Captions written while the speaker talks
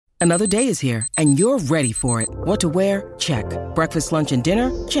Another day is here, and you're ready for it. What to wear? Check. Breakfast, lunch, and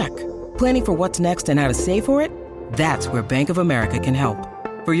dinner? Check. Planning for what's next and how to save for it? That's where Bank of America can help.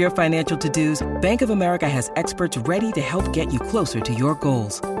 For your financial to-dos, Bank of America has experts ready to help get you closer to your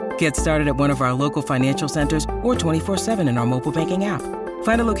goals. Get started at one of our local financial centers or 24/7 in our mobile banking app.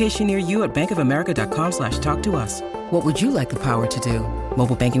 Find a location near you at bankofamerica.com/talktous. What would you like the power to do?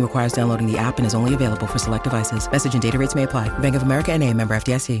 Mobile banking requires downloading the app and is only available for select devices. Message and data rates may apply. Bank of America N.A., member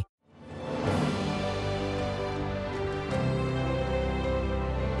FDIC.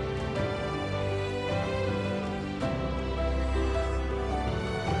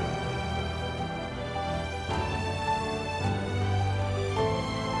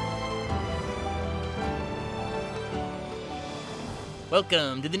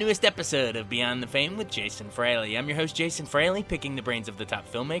 Welcome to the newest episode of Beyond the Fame with Jason Fraley. I'm your host, Jason Fraley, picking the brains of the top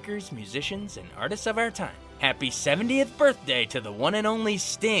filmmakers, musicians, and artists of our time. Happy 70th birthday to the one and only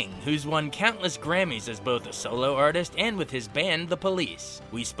Sting, who's won countless Grammys as both a solo artist and with his band, The Police.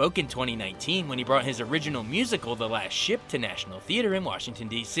 We spoke in 2019 when he brought his original musical, The Last Ship, to National Theater in Washington,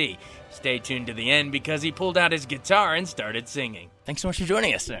 D.C. Stay tuned to the end because he pulled out his guitar and started singing. Thanks so much for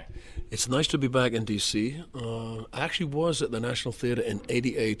joining us, sir. It's nice to be back in D.C. I actually was at the National Theatre in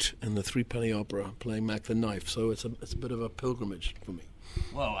 '88 in the Three Penny Opera playing Mac the Knife, so it's a bit of a pilgrimage for me.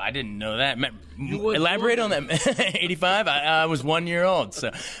 Whoa, I didn't know that. Elaborate on that. 85? I was 1 year old.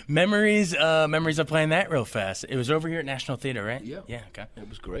 So memories of playing that real fast. It was over here at National Theatre, right? Yeah. Yeah, okay. It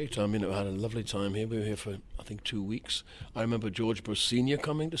was great. I mean, I had a lovely time here. We were here for, I think, 2 weeks. I remember George Bush Sr.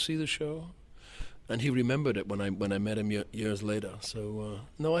 coming to see the show. And he remembered it when I met him years later. So,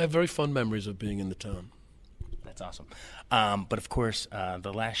 no, I have very fond memories of being in the town. That's awesome. But, of course,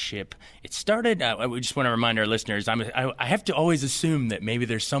 The Last Ship, it started, we just want to remind our listeners, I have to always assume that maybe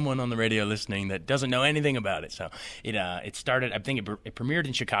there's someone on the radio listening that doesn't know anything about it. So it started, I think it premiered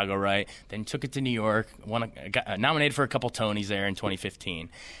in Chicago, right? Then took it to New York, got nominated for a couple Tonys there in 2015.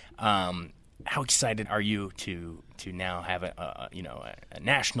 How excited are you to now have a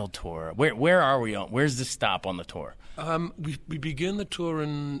national tour? Where are we on? Where's the stop on the tour? We begin the tour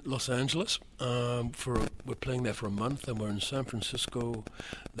in Los Angeles. We're playing there for a month, and we're in San Francisco.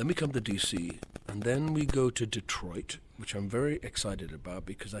 Then we come to D.C., and then we go to Detroit, which I'm very excited about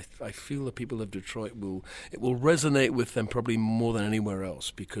because I feel the people of Detroit will resonate with them probably more than anywhere else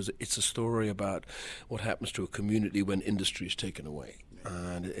because it's a story about what happens to a community when industry is taken away.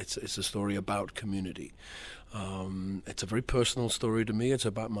 And it's a story about community. It's a very personal story to me. It's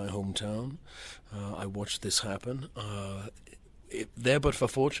about my hometown. I watched this happen. But for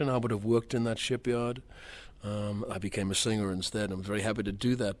fortune, I would have worked in that shipyard. I became a singer instead. I'm very happy to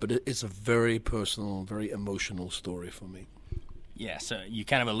do that. But it's a very personal, very emotional story for me. Yeah, so you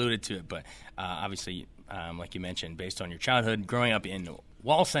kind of alluded to it, but obviously, like you mentioned, based on your childhood, growing up in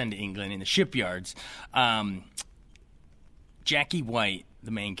Wallsend, England, in the shipyards, Jackie White,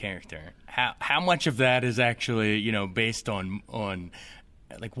 the main character, how much of that is actually, based on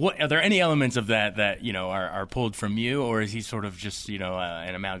like what are there any elements of that are pulled from you, or is he sort of just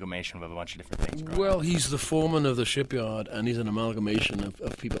an amalgamation of a bunch of different things? Well, he's the foreman of the shipyard, and he's an amalgamation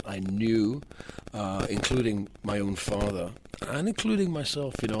of people I knew, including my own father, and including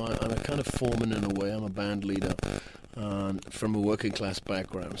myself. I'm a kind of foreman in a way. I'm a band leader. From a working class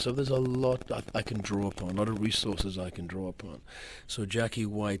background. So there's a lot I can draw upon, a lot of resources I can draw upon. So Jackie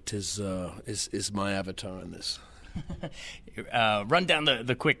White is my avatar in this. Run down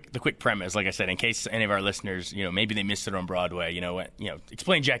the quick premise, like I said, in case any of our listeners, maybe they missed it on Broadway.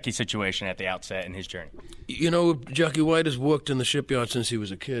 Explain Jackie's situation at the outset and his journey. Jackie White has worked in the shipyard since he was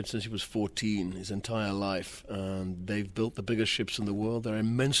a kid, since he was 14, his entire life. And they've built the biggest ships in the world. They're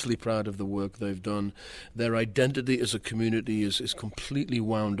immensely proud of the work they've done. Their identity as a community is completely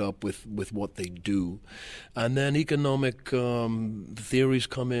wound up with what they do. And then economic theories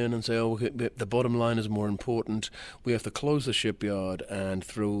come in and say, the bottom line is more important. We have to close the shipyard and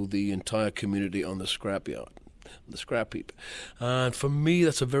throw the entire community on the scrap heap. And for me,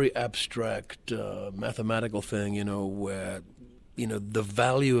 that's a very abstract mathematical thing, where the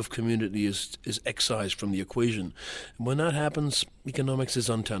value of community is excised from the equation. And when that happens, economics is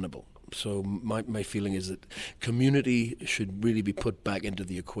untenable. So my feeling is that community should really be put back into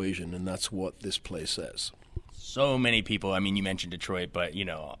the equation, and that's what this play says. So many people, you mentioned Detroit, but,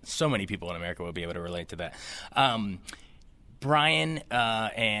 so many people in America will be able to relate to that. Brian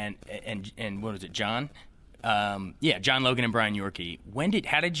and what was it, John? John Logan and Brian Yorkey.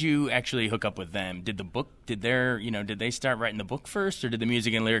 How did you actually hook up with them? Did they start writing the book first, or did the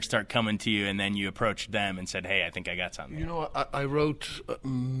music and lyrics start coming to you and then you approached them and said, hey, I think I got something? You know, I wrote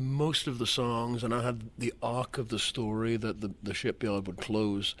most of the songs, and I had the arc of the story that the shipyard would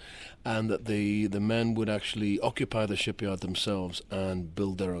close and that the men would actually occupy the shipyard themselves and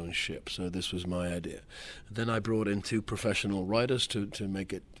build their own ship. So this was my idea. Then I brought in 2 professional writers to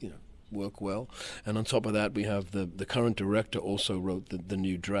make it, work well. And on top of that, we have the current director also wrote the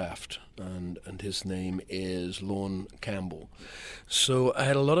new draft, and his name is Lorne Campbell. So I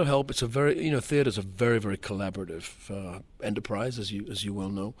had a lot of help. It's a very, theater's a very, very collaborative enterprise, as you well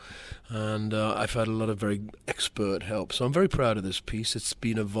know. And I've had a lot of very expert help. So I'm very proud of this piece. It's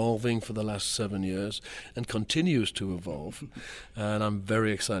been evolving for the last 7 years and continues to evolve. And I'm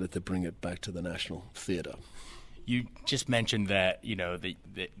very excited to bring it back to the National Theater. You just mentioned that,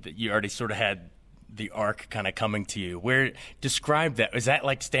 that you already sort of had the arc kind of coming to you. Describe that. Is that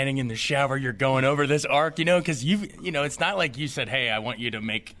like standing in the shower, you're going over this arc, because it's not like you said, hey, I want you to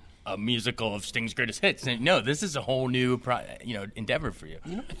make a musical of Sting's greatest hits. No, this is a whole new, endeavor for you.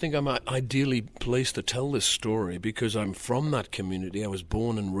 I think I'm ideally placed to tell this story because I'm from that community. I was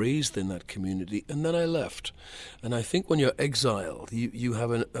born and raised in that community, and then I left. And I think when you're exiled, you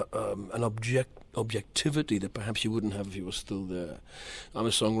have an objectivity that perhaps you wouldn't have if you were still there. I'm a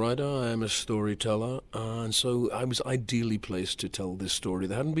songwriter, I'm a storyteller, and so I was ideally placed to tell this story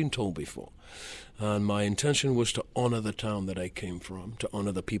that hadn't been told before. And my intention was to honor the town that I came from, to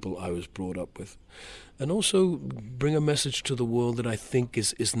honor the people I was brought up with, and also bring a message to the world that I think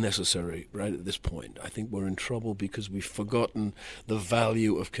is necessary right at this point. I think we're in trouble because we've forgotten the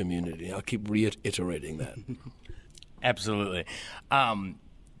value of community. I'll keep reiterating that. Absolutely.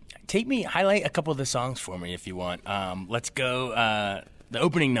 Highlight a couple of the songs for me if you want. Let's go, the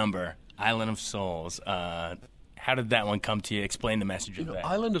opening number, Island of Souls. How did that one come to you? Explain the message of that.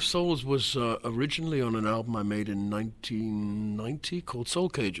 Island of Souls was originally on an album I made in 1990 called Soul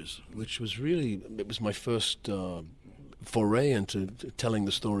Cages, which was my first foray into telling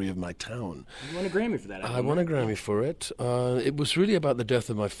the story of my town. You won a Grammy for that album. I won a Grammy for it. It was really about the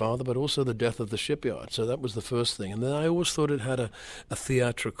death of my father, but also the death of the shipyard. So that was the first thing. And then I always thought it had a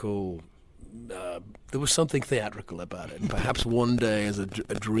theatrical... there was something theatrical about it. And perhaps one day, as a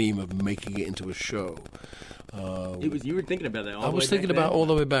dream of making it into a show. You were thinking about that all the way back then? I was thinking about all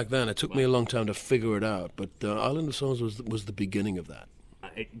the way back then. It took me a long time to figure it out. But Island of Souls was the beginning of that.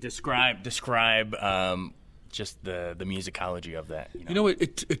 Describe just the musicology of that.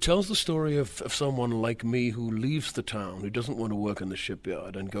 It tells the story of someone like me who leaves the town, who doesn't want to work in the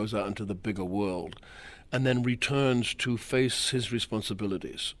shipyard and goes out into the bigger world, and then returns to face his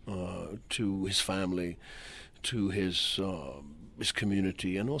responsibilities to his family, to his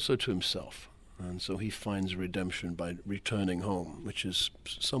community, and also to himself. And so he finds redemption by returning home, which is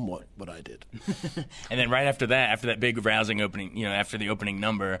somewhat what I did. And then right after that big rousing opening, after the opening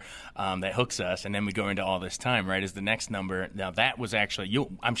number that hooks us, and then we go into All This Time, right, is the next number. Now that was actually,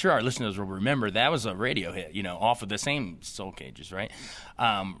 I'm sure our listeners will remember, that was a radio hit, off of the same Soul Cages, right?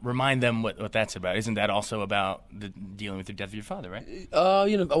 Remind them what that's about. Isn't that also about dealing with the death of your father, right?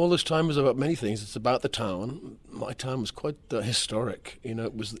 All This Time is about many things. It's about the town. My town was quite historic.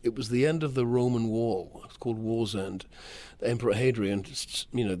 It was the end of the Roman Wall. It's called War's End. The Emperor Hadrian,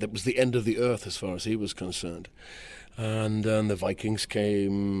 that was the end of the earth as far as he was concerned. And the Vikings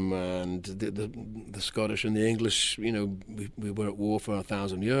came, and the Scottish and the English, we were at war for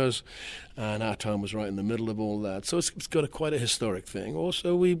 1,000 years, and our town was right in the middle of all that. So it's got quite a historic thing.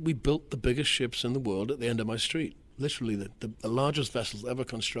 Also, we built the biggest ships in the world at the end of my street. Literally, the largest vessels ever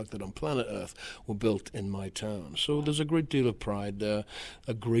constructed on planet Earth were built in my town. So there's a great deal of pride there,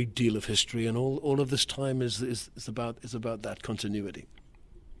 a great deal of history, and all of this time is about that continuity.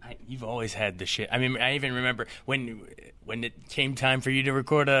 You've always had the shit. I mean, I even remember when it came time for you to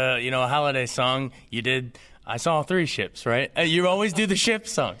record a holiday song. You did I Saw Three Ships, right? You always do the ship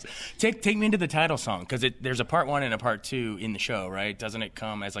songs. Take me into the title song, because there's a part 1 and a part 2 in the show, right? Doesn't it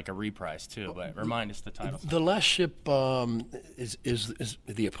come as like a reprise too? But remind us the title song. The Last Ship is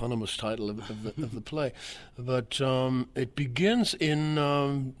the eponymous title of the play, but it begins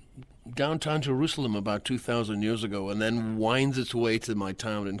in downtown Jerusalem about 2,000 years ago, and then winds its way to my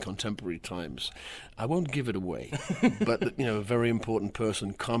town in contemporary times. I won't give it away, but a very important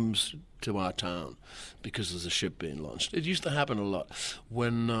person comes to our town because there's a ship being launched. It used to happen a lot.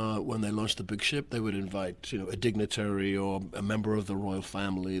 When they launched a big ship, they would invite a dignitary or a member of the royal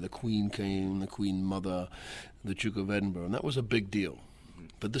family. The Queen came, the Queen Mother, the Duke of Edinburgh, and that was a big deal.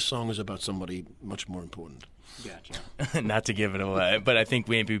 But this song is about somebody much more important. Gotcha. Not to give it away, but I think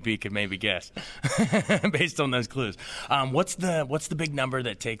we could maybe guess based on those clues. What's the big number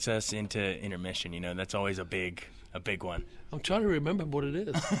that takes us into intermission? You know, that's always a big one. I'm trying to remember what it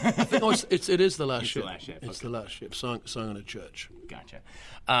is. I think it is the last ship. The last ship. It's okay. the last ship, sung in a church. Gotcha.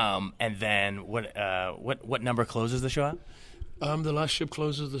 And then what number closes the show out? The last ship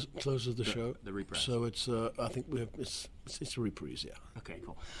closes the show. The reprise. So it's I think it's a reprise. Yeah. Okay,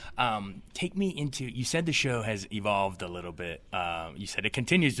 cool. Take me into. You said the show has evolved a little bit. You said it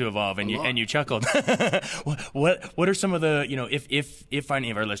continues to evolve, and you chuckled. What are some of the if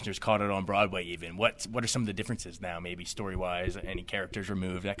any of our listeners caught it on Broadway even what are some of the differences now? Maybe story wise, any characters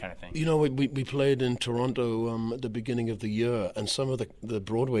removed, that kind of thing. You know, we played in Toronto at the beginning of the year, and some of the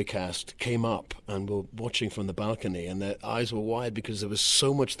Broadway cast came up and were watching from the balcony, and their eyes were wide because there was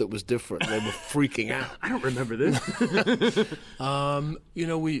so much that was different. They were freaking out. I don't remember this.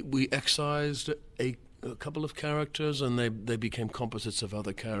 We excised a couple of characters, and they became composites of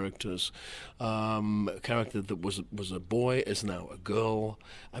other characters. A character that was a boy is now a girl.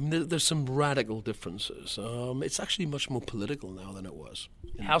 I mean, there's some radical differences. It's actually much more political now than it was.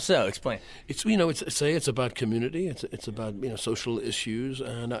 How so? Explain. It's about community. It's about social issues,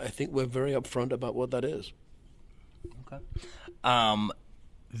 and I think we're very upfront about what that is. Okay.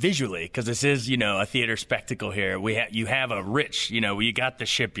 Visually, because this is, a theater spectacle here, you have a rich, you got the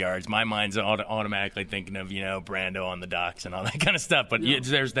shipyards. My mind's automatically thinking of, Brando on the docks and all that kind of stuff. But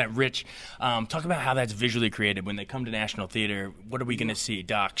there's that rich. Talk about how that's visually created. When they come to National Theater, what are we going to see?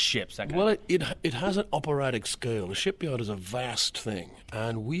 Docks, ships, that kind of thing? It has an operatic scale. The shipyard is a vast thing,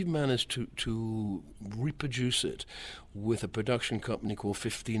 and we've managed to reproduce it with a production company called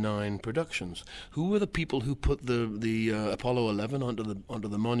 59 Productions, who were the people who put the Apollo 11 onto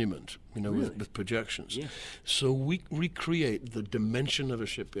the monument, with projections. Yeah. So we recreate the dimension of a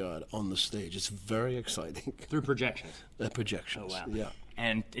shipyard on the stage. It's very exciting. Through projections? Projections, oh, wow. Yeah.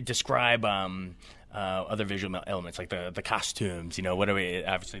 And describe other visual elements, like the costumes, what are we,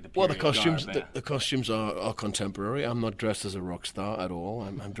 obviously the period the costumes are contemporary. I'm not dressed as a rock star at all.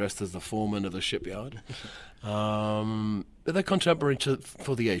 I'm dressed as the foreman of the shipyard. But they're contemporary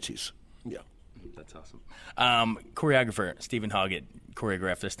for the 80s. Yeah. That's awesome. Choreographer Stephen Hoggett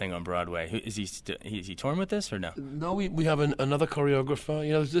choreographed this thing on Broadway. Is he torn with this or no? No, we have another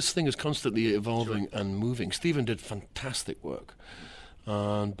choreographer. This thing is constantly evolving and moving. Stephen did fantastic work.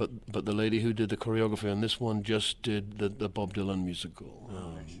 But the lady who did the choreography on this one just did the Bob Dylan musical.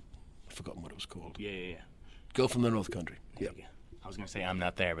 I've forgotten what it was called. Yeah. Girl from the North Country. Yeah. I was going to say I'm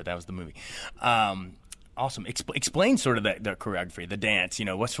Not There, but that was the movie. Awesome. Explain sort of the choreography, the dance.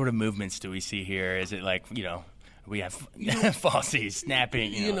 What sort of movements do we see here? Is it like, we have falsies,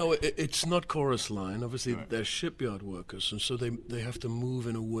 snapping? It's not chorus line. Obviously, they're shipyard workers, and so they have to move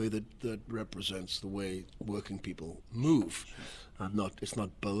in a way that represents the way working people move. It's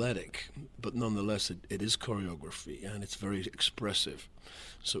not balletic, but nonetheless, it is choreography, and it's very expressive.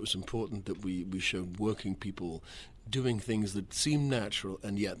 So it's important that we show working people doing things that seem natural,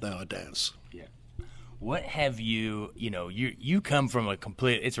 and yet they are dance. Yeah. What have you come from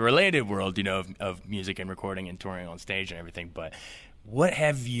it's a related world, of music and recording and touring on stage and everything, but what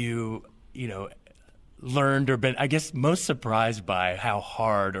have you, learned or been, I guess, most surprised by how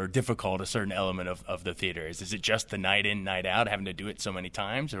hard or difficult a certain element of the theater is? Is it just the night in, night out, having to do it so many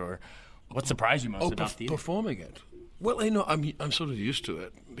times, or what surprised you most about theater? Performing it. Well, I'm sort of used to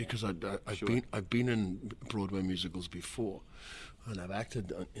it because I've been in Broadway musicals before, and I've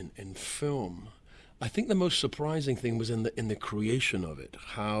acted in film. I think the most surprising thing was in the creation of it,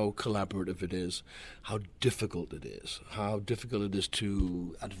 how collaborative it is, how difficult it is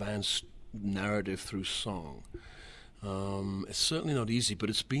to advance narrative through song. It's certainly not easy,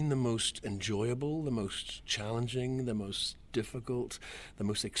 but it's been the most enjoyable, the most challenging, the most difficult, the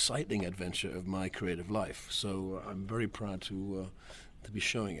most exciting adventure of my creative life. So I'm very proud to be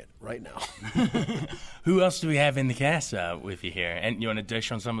showing it right now. Who else do we have in the cast with you here? And you want to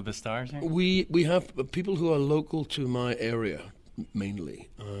dish on some of the stars here? We have people who are local to my area, mainly,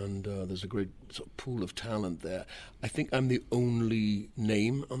 and there's a great sort of pool of talent there. I think I'm the only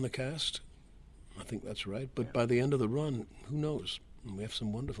name on the cast. I think that's right. But by the end of the run, who knows? We have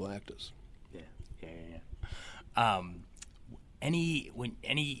some wonderful actors. Yeah. Any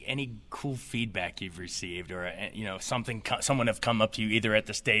cool feedback you've received, or someone have come up to you either at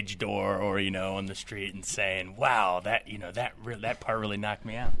the stage door or on the street and saying, "Wow, that part really knocked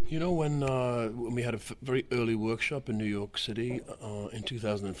me out." When we had a very early workshop in New York City in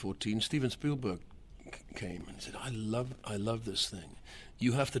 2014, Steven Spielberg came and said, "I love this thing.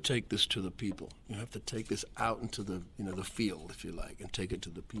 you have to take this to the people. You have to take this out into the the field, if you like, and take it to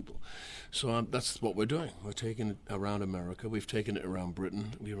the people. So that's what we're doing. We're taking it around America. We've taken it around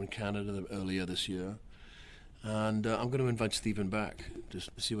Britain. We were in Canada earlier this year. And I'm going to invite Stephen back to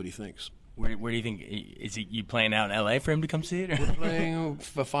see what he thinks. Where do you think, is you playing out in L.A. for him to come see it? We're playing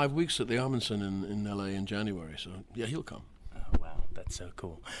for 5 weeks at the Armanson in L.A. in January, so yeah, he'll come. Oh, wow, that's so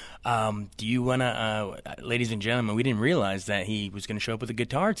cool. Do you want to, ladies and gentlemen, we didn't realize that he was going to show up with a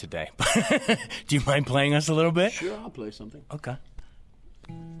guitar today. Do you mind playing us a little bit? Sure, I'll play something. Okay.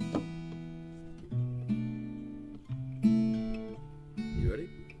 You ready?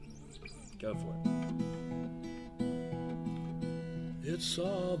 Go for it. It's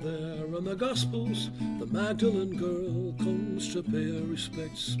all there in the Gospels. The Magdalene girl comes to pay her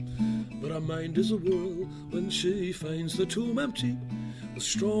respects, but her mind is a whirl when she finds the tomb empty. The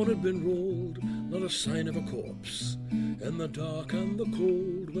stone had been rolled, not a sign of a corpse. In the dark and the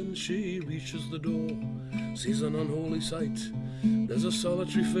cold, when she reaches the door, sees an unholy sight. There's a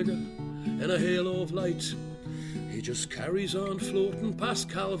solitary figure in a halo of light. He just carries on floating past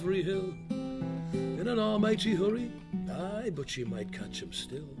Calvary Hill in an almighty hurry. Aye, but she might catch him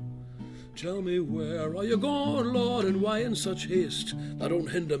still. Tell me, where are you going, Lord, and why in such haste? Now don't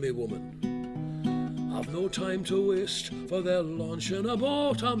hinder me, woman. I've no time to waste, for they're launching a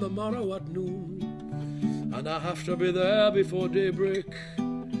boat on the morrow at noon, and I have to be there before daybreak.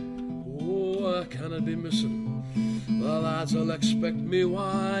 Oh, I cannot be missing. The lads will expect me,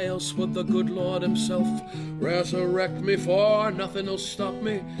 why else would the good Lord himself resurrect me? For nothing will stop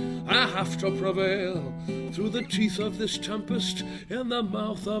me, I have to prevail through the teeth of this tempest, in the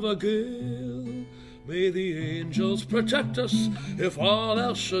mouth of a gale. May the angels protect us if all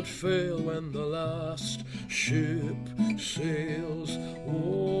else should fail when the last ship sails.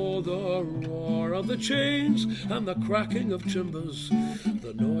 Oh, the roar of the chains and the cracking of timbers,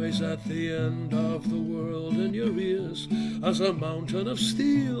 the noise at the end of the world in your ears, as a mountain of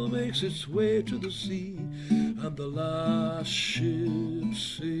steel makes its way to the sea, and the last ship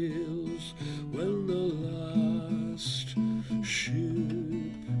sails. When the last ship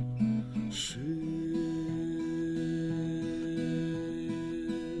sails.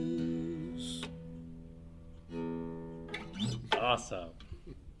 Awesome.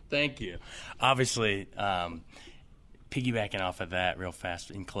 Thank you. Obviously, piggybacking off of that real fast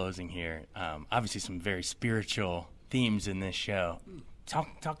in closing here, obviously some very spiritual themes in this show.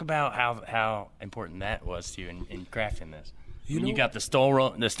 Talk about how important that was to you in crafting this. You got the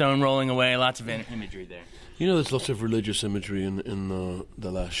stone rolling away, lots of imagery there. There's lots of religious imagery in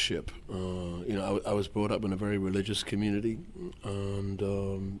the last ship. I was brought up in a very religious community,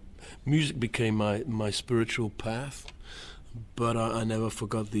 and music became my spiritual path. But I never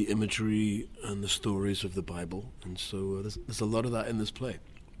forgot the imagery and the stories of the Bible, and so there's a lot of that in this play.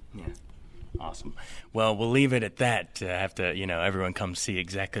 Yeah. Awesome. Well, we'll leave it at that. To have to, everyone come see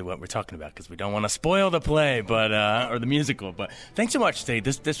exactly what we're talking about, because we don't want to spoil the play, but or the musical. But thanks so much, Steve.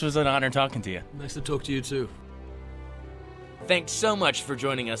 This was an honor talking to you. Nice to talk to you too. Thanks so much for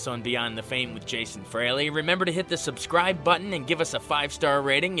joining us on Beyond the Fame with Jason Fraley. Remember to hit the subscribe button and give us a 5-star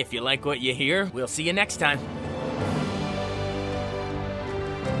rating if you like what you hear. We'll see you next time.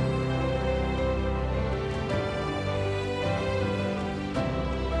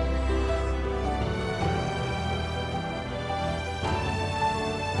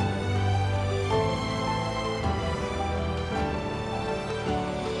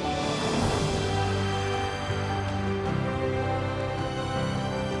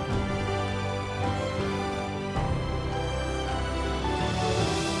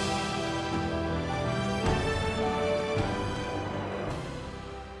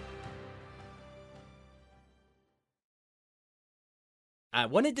 I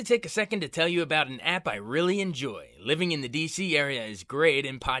wanted to take a second to tell you about an app I really enjoy. Living in the DC area is great,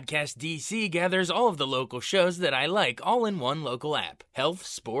 and Podcast DC gathers all of the local shows that I like all in one local app. Health,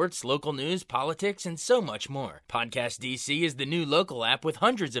 sports, local news, politics, and so much more. Podcast DC is the new local app with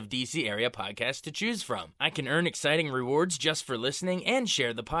hundreds of DC area podcasts to choose from. I can earn exciting rewards just for listening and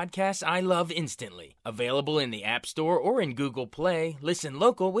share the podcasts I love instantly. Available in the App Store or in Google Play, listen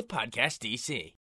local with Podcast DC.